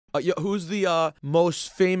Who's the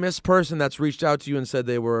most famous person that's reached out to you and said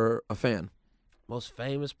they were a fan? Most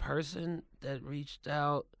famous person that reached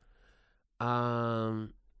out? I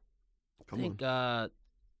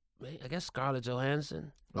guess Scarlett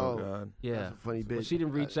Johansson. Oh God. Yeah. That's a funny bitch. Well, she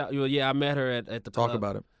didn't reach out. Yeah, I met her at the club. Talk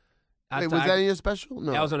about it. Wait, was that in your special?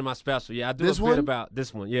 No. That was under my special. Yeah, I do This a bit one? about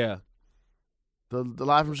this one. Yeah. The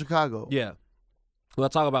Live from Chicago. Yeah. Well, I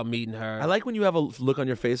talk about meeting her. I like when you have a look on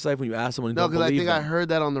your face, like when you ask someone. No, because I think I heard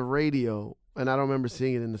that on the radio, and I don't remember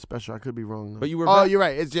seeing it in the special. I could be wrong, though. But you were. Oh, you're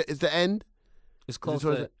right. It's the end. It's close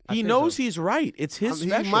towards to it? I He think knows so. he's right. It's his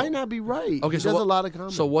special. He might not be right. Okay, he so does a lot of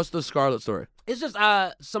comedy. So what's the Scarlett story? It's just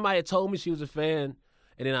somebody had told me she was a fan,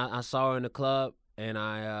 and then I saw her in the club, and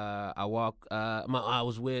I walked. I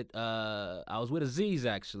was with Aziz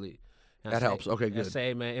actually. And That helps. Okay, good. I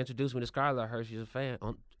say, man, introduce me to Scarlett. I heard she's a fan.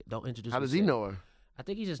 Don't introduce. How me does to he her. know her? I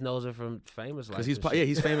think he just knows her from Famous Life. Because he's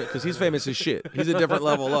famous. Because he's famous as shit. He's a different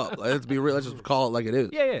level up. Let's be real. Let's just call it like it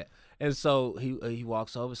is. Yeah. And so he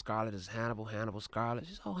walks over. Scarlett is Hannibal Scarlett.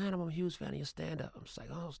 She's Hannibal, I'm a huge fan of your stand up. I'm just like,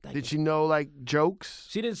 thank you. Did she know like jokes?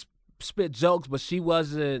 She didn't spit jokes, but she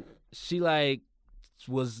wasn't. She like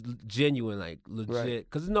was genuine, like legit.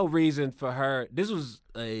 Because there's no reason for her. This was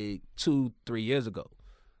 2-3 years ago.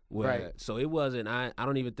 So it wasn't. I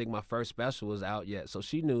don't even think my first special was out yet. So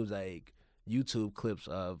she knew like YouTube clips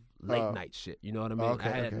of late night shit. You know what I mean? I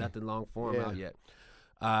had nothing long form out yet.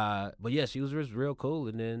 But yeah, she was just real cool.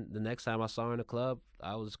 And then the next time I saw her in the club,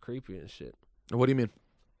 I was creepy and shit. What do you mean?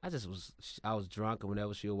 I was drunk, and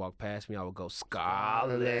whenever she would walk past me, I would go,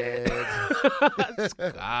 Scarlett.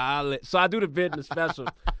 Scarlett. So I do the bit in the special.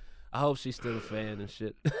 I hope she's still a fan and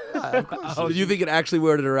shit. Did you think it actually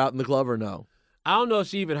weirded her out in the club or no? I don't know if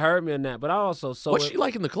she even heard me or not, but I also What's she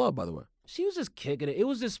like in the club, by the way? She was just kicking it. It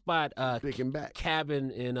was this spot, cabin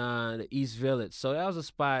in the East Village. So that was a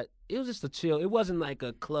spot. It was just a chill. It wasn't like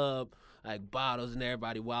a club, like bottles and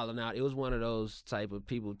everybody wilding out. It was one of those type of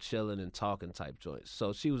people chilling and talking type joints.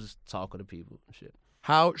 So she was talking to people and shit.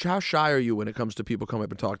 How shy are you when it comes to people coming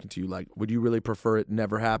up and talking to you? Like, would you really prefer it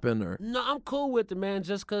never happen or? No, I'm cool with it, man.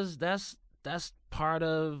 Just because that's part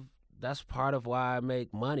of why I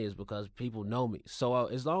make money is because people know me. So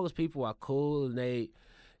as long as people are cool and they,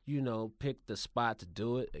 pick the spot to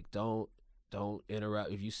do it, like don't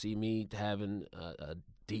interrupt. If you see me having a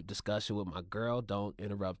deep discussion with my girl, don't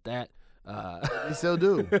interrupt that. They still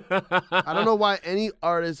do. I don't know why any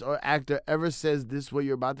artist or actor ever says this what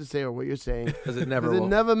you're about to say or what you're saying. Because it never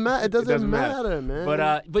will. It doesn't matter,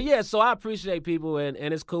 man. But yeah, so I appreciate people and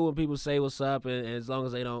it's cool when people say what's up and as long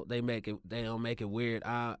as they don't make it weird.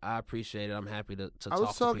 I appreciate it. I'm happy to talk. I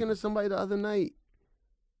was talking to to somebody the other night.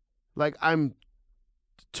 Like I'm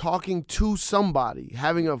talking to somebody,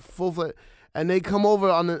 having a full and they come over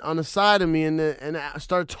on the side of me and I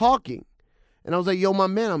start talking. And I was like, yo, my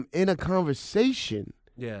man, I'm in a conversation.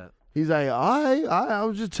 Yeah. He's like, all right, I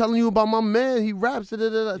was just telling you about my man. He raps. I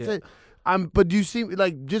said, but do you see,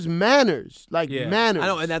 like, just manners. Manners. I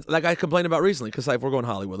know, and that's like I complained about recently, because if we're going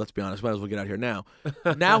Hollywood, let's be honest, might as well get out here now.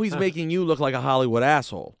 Now he's making you look like a Hollywood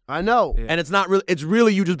asshole. I know. Yeah. And it's not really, it's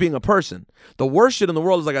really you just being a person. The worst shit in the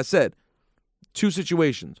world is, like I said, 2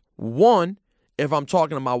 situations. 1, if I'm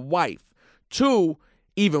talking to my wife. 2,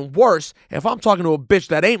 even worse, if I'm talking to a bitch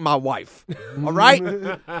that ain't my wife. All right?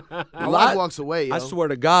 My wife walks away, yo. I swear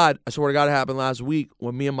to God it happened last week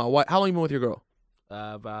when me and my wife. How long you been with your girl?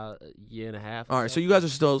 About a year and a half. All right, so you guys are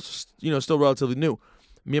still relatively new.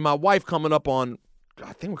 Me and my wife coming up on,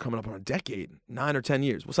 I think we're coming up on a decade, 9 or 10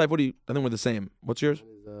 years. I think we're the same. What's yours?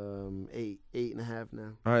 8.5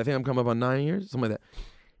 now. All right, I think I'm coming up on 9 years, something like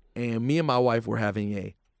that. And me and my wife were having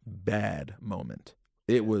a bad moment.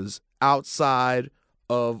 It was outside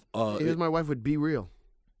of here's my wife would Be Real.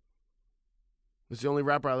 It's the only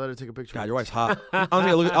rapper I let her take a picture. God, your wife's hot. I don't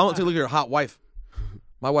take a look at your hot wife.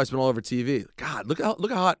 My wife's been all over TV. God, look how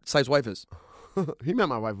hot Sy's wife is. He met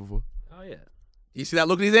my wife before. Oh yeah. You see that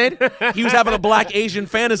look he's in? He was having a black Asian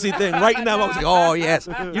fantasy thing right now. I was like, oh yes,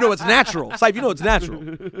 it's natural. Syfe, it's natural.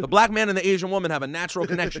 The black man and the Asian woman have a natural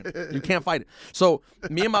connection. You can't fight it. So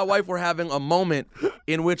me and my wife were having a moment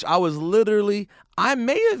in which I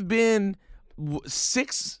may have been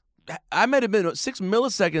 6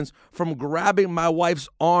 milliseconds from grabbing my wife's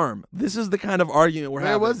arm. This is the kind of argument we're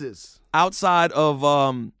having. Where was this? Outside of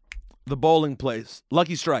the bowling place,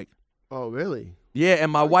 Lucky Strike. Oh, really? Yeah,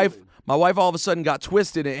 and my wife all of a sudden got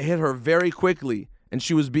twisted and it hit her very quickly, and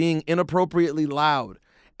she was being inappropriately loud,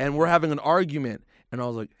 and we're having an argument. And I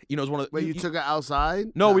was like, it was one of the... Wait, you took her outside?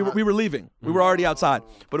 No, we were leaving. We were already outside.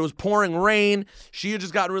 But it was pouring rain. She had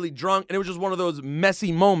just gotten really drunk. And it was just one of those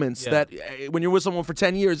messy moments that when you're with someone for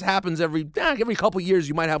 10 years, happens every couple years,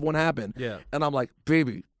 you might have one happen. Yeah. And I'm like,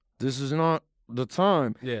 baby, this is not the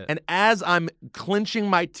time. Yeah. And as I'm clenching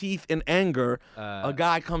my teeth in anger, a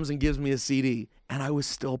guy comes and gives me a CD, and I was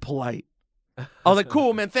still polite. I was like,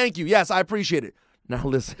 cool, man, thank you. Yes, I appreciate it. Now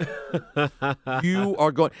listen, you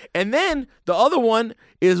are going. And then the other one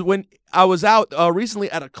is when I was out recently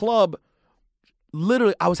at a club.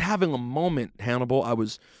 Literally, I was having a moment, Hannibal. I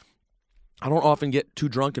don't often get too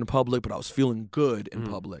drunk in public, but I was feeling good in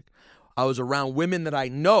public. I was around women that I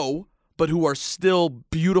know, but who are still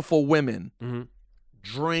beautiful women.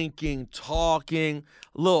 Drinking, talking,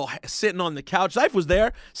 sitting on the couch. Life was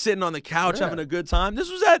there, sitting on the couch, having a good time.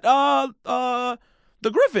 This was at the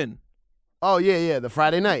Griffin. Oh, yeah, the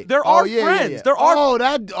Friday night. They're our friends. Yeah. They're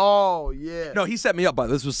our yeah. No, he set me up by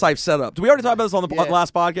this. This was Sife's setup. Did we already talk about this on the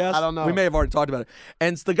last podcast? I don't know. We may have already talked about it.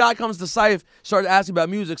 And the guy comes to Sife, started asking about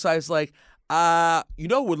music. Sife's like,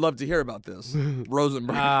 would love to hear about this.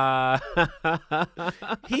 Rosenberg.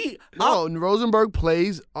 Rosenberg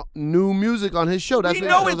plays new music on his show. That's we what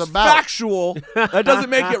know it was it's about. factual. That doesn't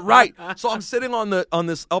make it right. So I'm sitting on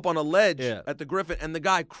a ledge at the Griffin, and the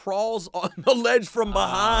guy crawls on the ledge from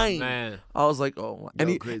behind. Man. I was like, oh,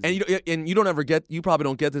 crazy. and you probably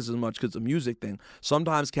don't get this as much because it's a music thing.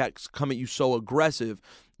 Sometimes cats come at you so aggressive,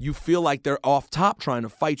 you feel like they're off top trying to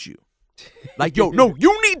fight you. Like, yo, no,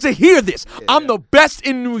 you need to hear this. I'm the best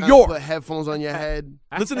in New York. Put headphones on your head.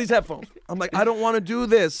 Listen to these headphones. I'm like, I don't want to do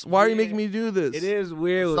this. Why are you making me do this? It is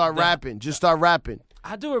weird. Start rapping. Just start rapping.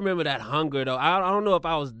 I do remember that hunger, though. I don't know if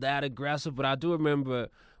I was that aggressive, but I do remember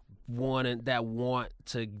want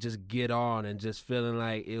to just get on and just feeling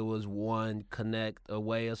like it was one connect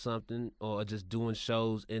away or something, or just doing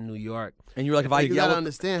shows in New York. And you're like, if I you gotta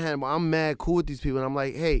understand, Hannibal, I'm mad cool with these people, and I'm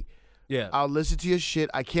like, hey, I'll listen to your shit.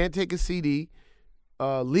 I can't take a CD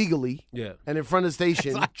legally. Yeah. And in front of the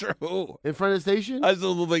station. That's not true. In front of the station? I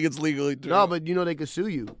still don't think it's legally true. No, but they could sue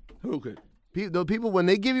you. Who could? The people, when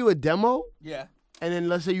they give you a demo. Yeah. And then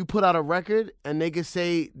let's say you put out a record, and they could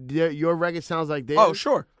say your record sounds like theirs. Oh,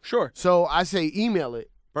 sure. So I say email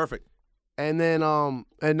it. Perfect. And then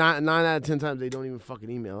and 9 out of 10 times they don't even fucking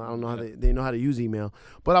email. I don't know how they know how to use email.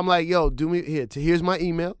 But I'm like, yo, do me here. Here's my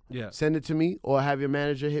email. Yeah. Send it to me, or have your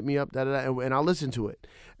manager hit me up. And I'll listen to it.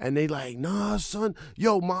 And they like, nah, son.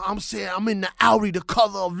 Yo, I'm saying I'm in the Audi, the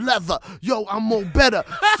color of leather. Yo, I'm more better.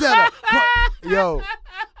 Yo,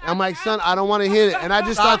 I'm like, son, I don't want to hear it. And I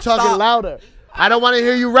just start talking louder. I don't want to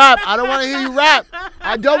hear you rap. I don't want to hear you rap.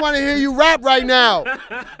 I don't want to hear you rap right now.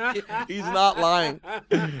 He's not lying.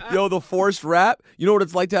 Yo, the forced rap. You know what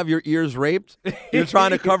it's like to have your ears raped? You're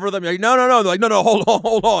trying to cover them. You're like, no. They're like, no,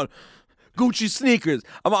 hold on. Gucci sneakers.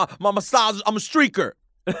 I'm a streaker.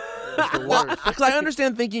 Because I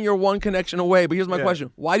understand thinking you're one connection away, but here's my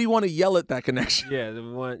question: why do you want to yell at that connection? I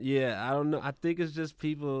don't know. I think it's just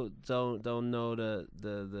people don't know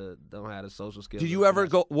don't have the social skills. Did you ever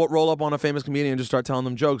roll up on a famous comedian and just start telling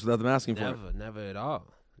them jokes without them asking for it? Never at all.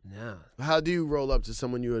 No. How do you roll up to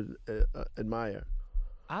someone you admire?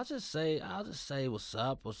 I'll just say what's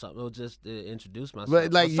up or something, or just introduce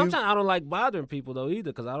myself. Sometimes I don't like bothering people though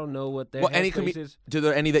either, because I don't know what their headspace is. Do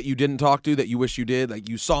there any that you didn't talk to that you wish you did? Like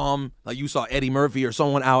you saw him, like you saw Eddie Murphy or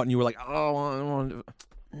someone out, and you were like, oh, I don't want to.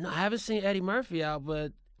 No, I haven't seen Eddie Murphy out,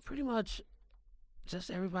 but pretty much just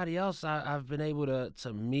everybody else I've been able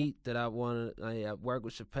to meet that I want to. I work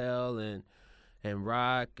with Chappelle and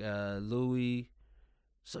Rock, Louis.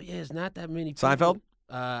 So yeah, it's not that many people. Seinfeld?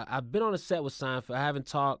 I've been on a set with Seinfeld. I haven't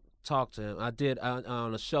talked to him. I did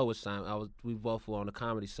on a show with Seinfeld. We both were on the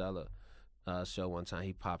Comedy Cellar show one time.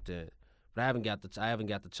 He popped in, but I haven't got to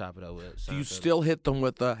chop it up with Seinfeld. Do you still hit them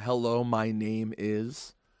with the "Hello, my name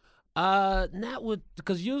is"? Not with,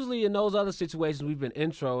 because usually in those other situations we've been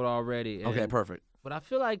introed already. Okay, perfect. But I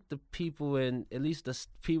feel like the people at least the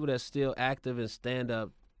people that's still active in stand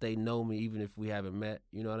up, they know me even if we haven't met.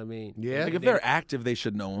 You know what I mean? Yeah. Like if they're active, they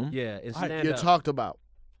should know him. Yeah. In stand-up, you're talked about.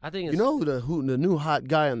 I think you know who the new hot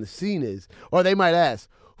guy on the scene is, or they might ask,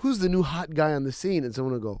 "Who's the new hot guy on the scene?" And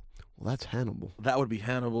someone will go, "Well, that's Hannibal." That would be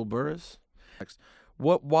Hannibal Buress.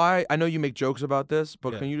 Why? I know you make jokes about this,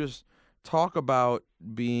 but can you just talk about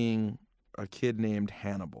being a kid named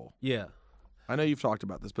Hannibal? Yeah. I know you've talked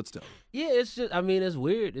about this, but still. Yeah, it's just. I mean, it's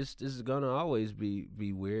weird. It's gonna always be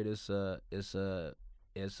weird. It's a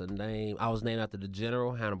name. I was named after the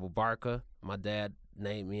general Hannibal Barca. My dad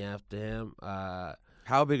named me after him.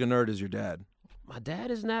 How big a nerd is your dad? My dad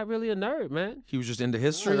is not really a nerd, man. He was just into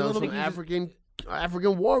history a little bit?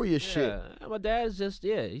 African warrior shit. My dad is just,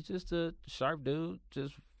 he's just a sharp dude.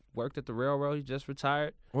 Just worked at the railroad. He just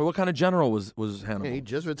retired. Well, what kind of general was Hannibal? Yeah, he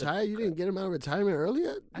just retired? You didn't get him out of retirement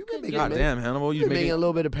earlier? God damn, Hannibal. You been making a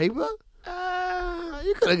little bit of paper?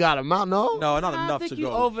 You could have got him out, no? No, not I enough think to you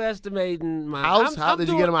go. overestimating my House? How did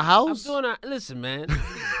you get him a house? I'm doing. Listen, man.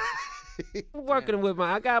 I'm working with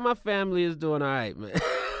I got my family is doing all right, man.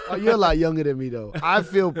 Oh, you're a lot younger than me, though. I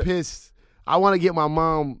feel pissed. I want to get my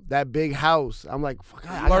mom that big house. I'm like, fuck. You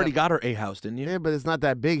already got her a house, didn't you? Yeah, but it's not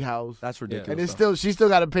that big house. That's ridiculous. And it's still, she still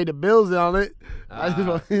got to pay the bills on it.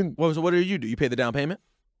 Well, so what do? You pay the down payment?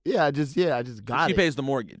 Yeah, I just got She it. pays the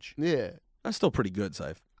mortgage. Yeah. That's still pretty good,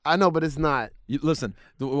 Saif. I know, but it's not. Listen,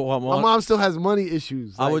 My mom still has money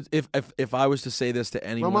issues. I Like, would if I was to say this to my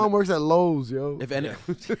anyone. mom works at Lowe's, yo. If any,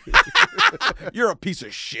 you're a piece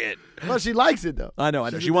of shit. Well, she likes it, though. I know.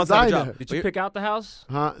 She's She a wants to have a designer. job. Did you pick out the house?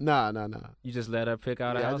 Huh? Nah. You just let her pick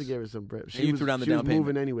out a Yeah, I house? just gave her some bread. you threw down the she down was payment.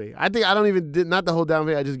 moving anyway. I think I don't even did not the whole down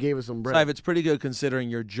payment. I just gave her some bread. Saif, it's pretty good considering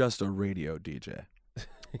you're just a radio DJ.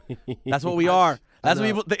 That's what we are. That's what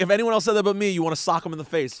people. If anyone else said that but me, you want to sock them in the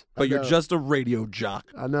face. But you're know. just a radio jock.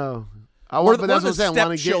 I know. We're But that's what I'm saying.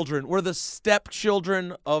 Wanna get stepchildren. We're the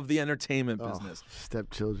stepchildren of the entertainment business.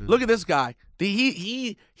 Stepchildren. Look at this guy.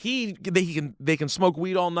 They can smoke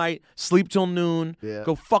weed all night, sleep till noon, Yeah.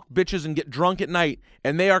 go fuck bitches and get drunk at night,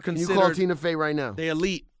 and they are Can considered you call Tina Fey right now? the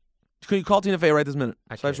elite. Can you call Tina Fey right this minute?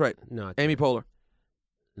 Saif's can't. right. No, I Amy can't. Poehler.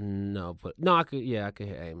 No, but no, I could. Yeah, I could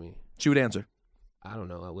hear Amy. She would answer. I don't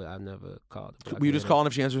know. I've never called her. but I Will could you hear just her. call and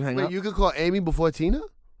if she answers, hang Wait, up? you could call Amy before Tina?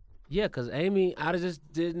 Yeah, because Amy, I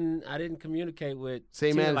didn't communicate with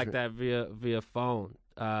Same Tina like management. that via phone.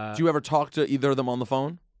 Do you ever talk to either of them on the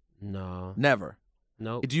phone? No, Never.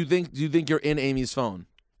 no. Do you think you're in Amy's phone?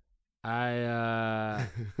 I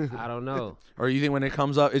don't know. Or you think when it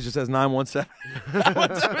comes up, it just says 917?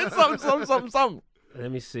 something.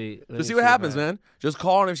 Let me see. Just see what happens, man. Just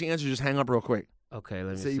call her, and if she answers, just hang up real quick. Okay,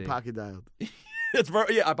 let me Say see. you pocket dialed. It's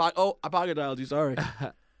very, yeah, I pocket dialed you, sorry.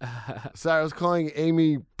 Sorry, I was calling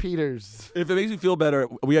Amy Peters. If it makes you feel better,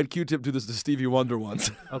 we had Q-Tip do this to Stevie Wonder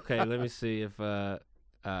once. Okay, let me see if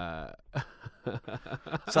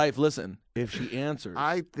Saif, listen, if she answers,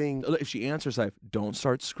 Saif, don't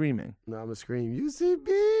start screaming. No, I'm going to scream, UCB.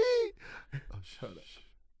 Oh, shut up.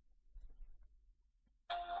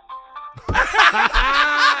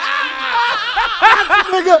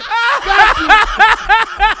 Nigga, got you.